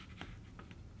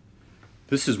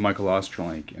This is Michael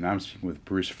Osterlink, and I'm speaking with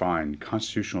Bruce Fein,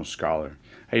 constitutional scholar.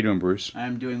 How you doing, Bruce?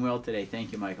 I'm doing well today.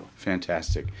 Thank you, Michael.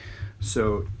 Fantastic.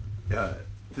 So,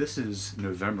 this is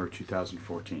November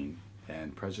 2014,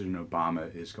 and President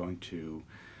Obama is going to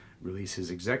release his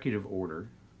executive order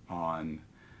on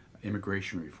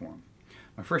immigration reform.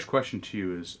 My first question to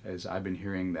you is, as I've been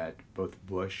hearing that both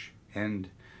Bush and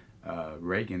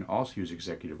Reagan also use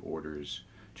executive orders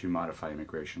to modify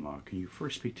immigration law. Can you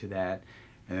first speak to that,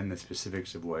 and then the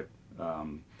specifics of what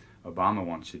Obama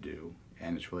wants to do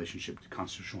and its relationship to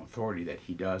constitutional authority that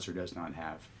he does or does not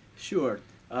have? Sure.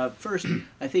 First,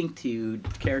 I think to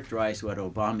characterize what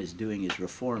Obama is doing as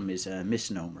reform is a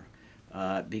misnomer,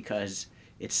 because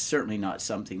it's certainly not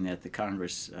something that the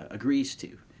Congress agrees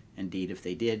to. Indeed, if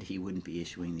they did, he wouldn't be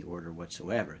issuing the order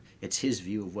whatsoever. It's his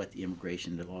view of what the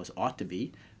immigration laws ought to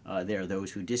be. There are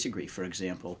those who disagree. For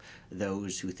example,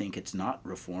 those who think it's not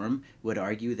reform would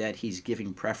argue that he's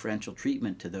giving preferential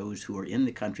treatment to those who are in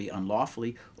the country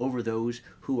unlawfully over those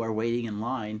who are waiting in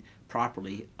line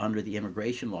properly under the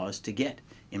immigration laws to get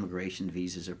immigration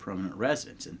visas or permanent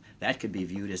residence. And that could be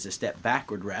viewed as a step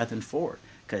backward rather than forward,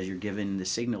 because you're giving the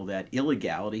signal that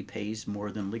illegality pays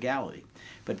more than legality.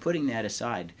 But putting that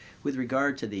aside, with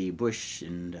regard to the Bush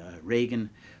and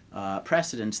Reagan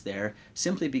precedents there,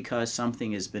 simply because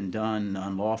something has been done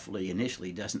unlawfully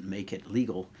initially doesn't make it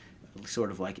legal, sort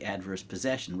of like adverse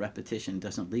possession. Repetition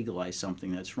doesn't legalize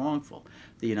something that's wrongful.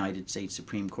 The United States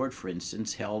Supreme Court, for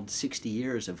instance, held 60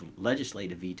 years of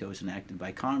legislative vetoes enacted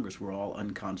by Congress were all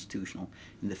unconstitutional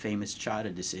in the famous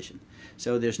Chadha decision.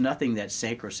 So there's nothing that's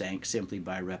sacrosanct simply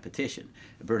by repetition.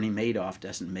 Bernie Madoff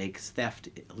doesn't make theft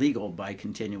legal by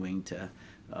continuing to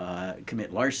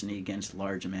commit larceny against a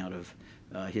large amount of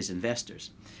his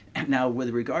investors. Now, with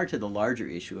regard to the larger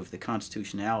issue of the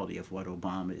constitutionality of what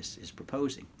Obama is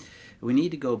proposing, we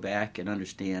need to go back and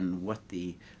understand what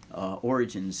the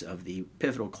origins of the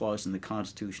pivotal clause in the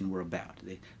Constitution were about.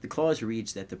 The clause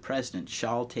reads that the President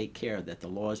shall take care that the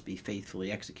laws be faithfully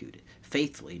executed.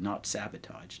 Faithfully, not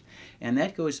sabotaged. And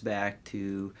that goes back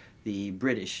to the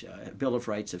British Bill of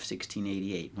Rights of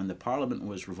 1688, when the Parliament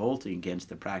was revolting against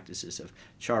the practices of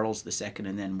Charles II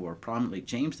and then more prominently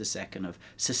James II of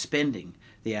suspending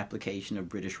the application of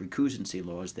British recusancy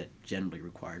laws that generally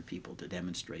required people to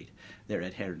demonstrate their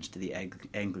adherence to the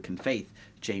Anglican faith.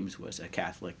 James was a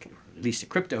Catholic, or at least a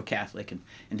crypto-Catholic, and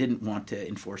didn't want to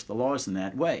enforce the laws in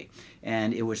that way.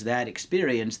 And it was that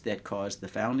experience that caused the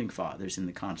Founding Fathers in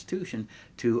the Constitution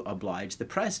to oblige the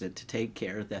President to take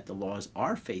care that the laws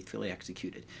are faithfully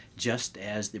executed, just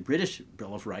as the British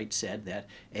Bill of Rights said that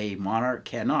a monarch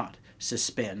cannot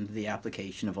suspend the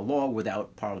application of a law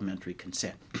without parliamentary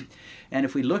consent. And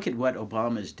if we look at what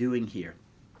Obama is doing here,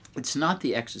 it's not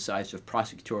the exercise of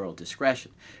prosecutorial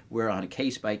discretion, where on a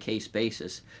case-by-case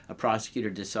basis, a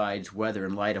prosecutor decides whether,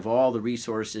 in light of all the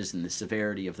resources and the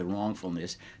severity of the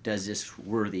wrongfulness, does this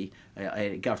worthy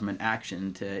a government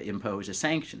action to impose a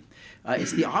sanction.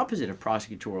 It's the opposite of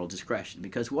prosecutorial discretion,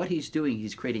 because what he's doing,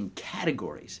 he's creating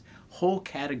categories, whole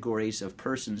categories of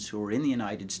persons who are in the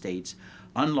United States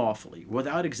unlawfully,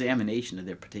 without examination of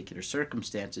their particular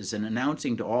circumstances, and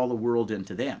announcing to all the world and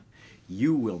to them,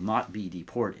 you will not be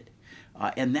deported.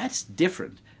 And that's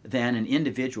different than an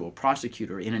individual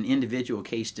prosecutor in an individual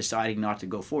case deciding not to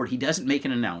go forward. He doesn't make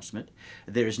an announcement.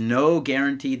 There's no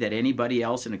guarantee that anybody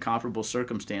else in a comparable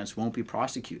circumstance won't be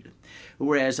prosecuted.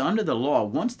 Whereas under the law,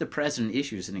 once the President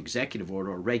issues an executive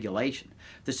order or regulation,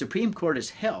 the Supreme Court has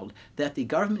held that the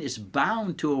government is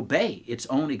bound to obey its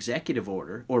own executive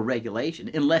order or regulation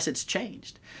unless it's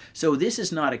changed. So this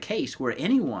is not a case where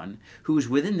anyone who's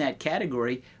within that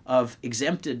category of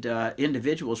exempted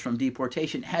individuals from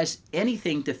deportation has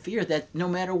anything to fear that no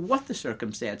matter what the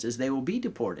circumstances, they will be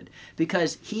deported,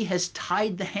 because he has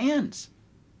tied the hands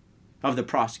of the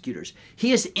prosecutors. He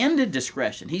has ended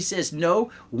discretion. He says, no,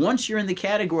 once you're in the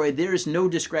category, there is no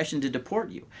discretion to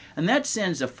deport you. And that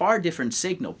sends a far different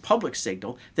signal, public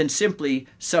signal, than simply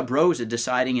sub rosa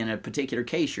deciding in a particular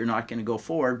case you're not going to go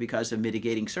forward because of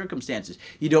mitigating circumstances.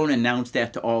 You don't announce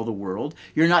that to all the world.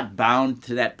 You're not bound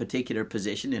to that particular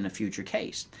position in a future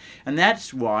case. And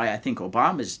that's why I think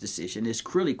Obama's decision is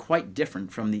really quite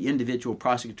different from the individual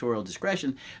prosecutorial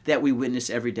discretion that we witness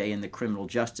every day in the criminal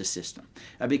justice system.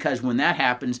 Because when that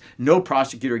happens, no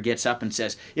prosecutor gets up and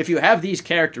says, if you have these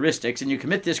characteristics and you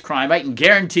commit this crime, I can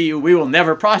guarantee you we will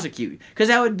never prosecute you. Because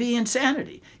that would be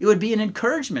insanity. It would be an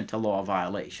encouragement to law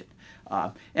violation.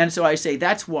 And so I say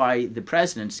that's why the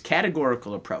President's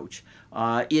categorical approach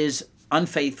is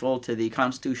unfaithful to the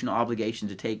constitutional obligation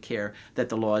to take care that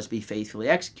the laws be faithfully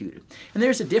executed. And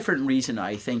there's a different reason,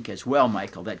 I think, as well,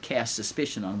 Michael, that casts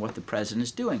suspicion on what the president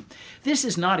is doing. This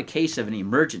is not a case of an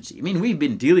emergency. I mean, we've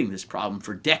been dealing with this problem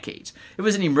for decades. If it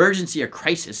was an emergency or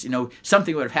crisis,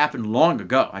 something would have happened long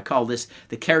ago. I call this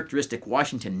the characteristic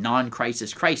Washington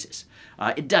non-crisis crisis.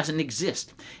 It doesn't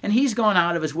exist. And he's gone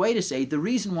out of his way to say the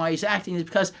reason why he's acting is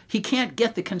because he can't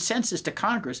get the consensus to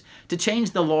Congress to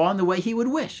change the law in the way he would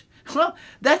wish. Well,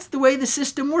 that's the way the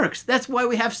system works. That's why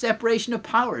we have separation of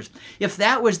powers. If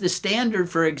that was the standard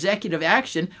for executive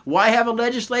action, why have a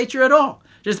legislature at all?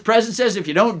 Just the president says, if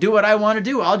you don't do what I want to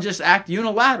do, I'll just act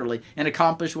unilaterally and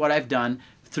accomplish what I've done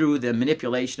through the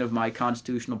manipulation of my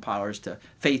constitutional powers to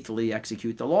faithfully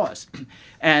execute the laws.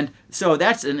 And so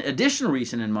that's an additional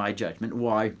reason, in my judgment,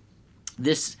 why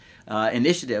this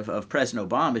initiative of President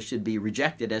Obama should be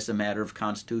rejected as a matter of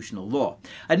constitutional law.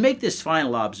 I'd make this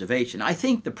final observation. I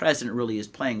think the president really is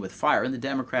playing with fire, and the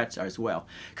Democrats are as well.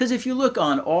 Because if you look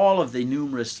on all of the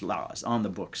numerous laws on the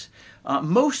books,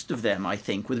 most of them, I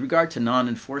think, with regard to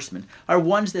non-enforcement, are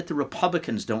ones that the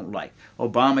Republicans don't like.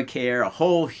 Obamacare,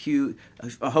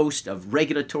 a host of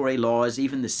regulatory laws,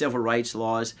 even the civil rights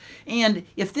laws. And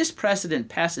if this precedent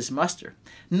passes muster,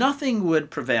 nothing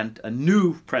would prevent a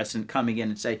new president coming in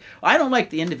and say, I don't like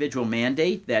the individual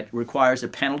mandate that requires a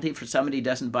penalty for somebody who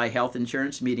doesn't buy health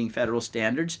insurance meeting federal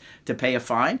standards to pay a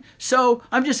fine. So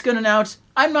I'm just going to announce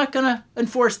I'm not going to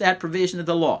enforce that provision of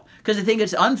the law because I think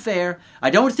it's unfair. I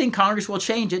don't think Congress will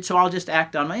change it, so I'll just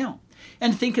act on my own.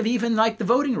 And think of even like the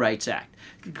Voting Rights Act.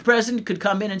 The president could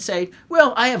come in and say,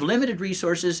 well, I have limited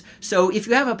resources, so if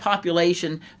you have a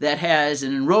population that has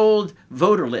an enrolled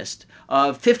voter list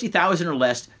of 50,000 or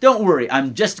less, don't worry,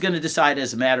 I'm just going to decide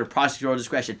as a matter of prosecutorial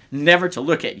discretion never to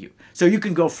look at you. So you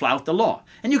can go flout the law.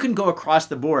 And you can go across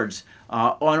the boards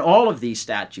on all of these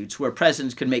statutes where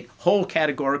presidents can make whole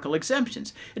categorical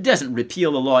exemptions. It doesn't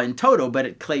repeal the law in toto, but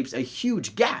it claims a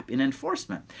huge gap in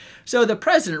enforcement. So the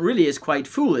president really is quite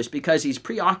foolish because he's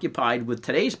preoccupied with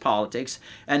today's politics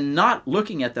and not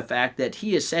looking at the fact that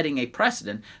he is setting a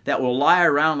precedent that will lie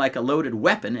around like a loaded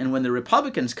weapon, and when the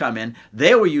Republicans come in,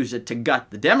 they will use it to gut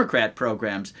the Democrat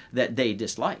programs that they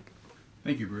dislike.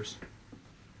 Thank you, Bruce.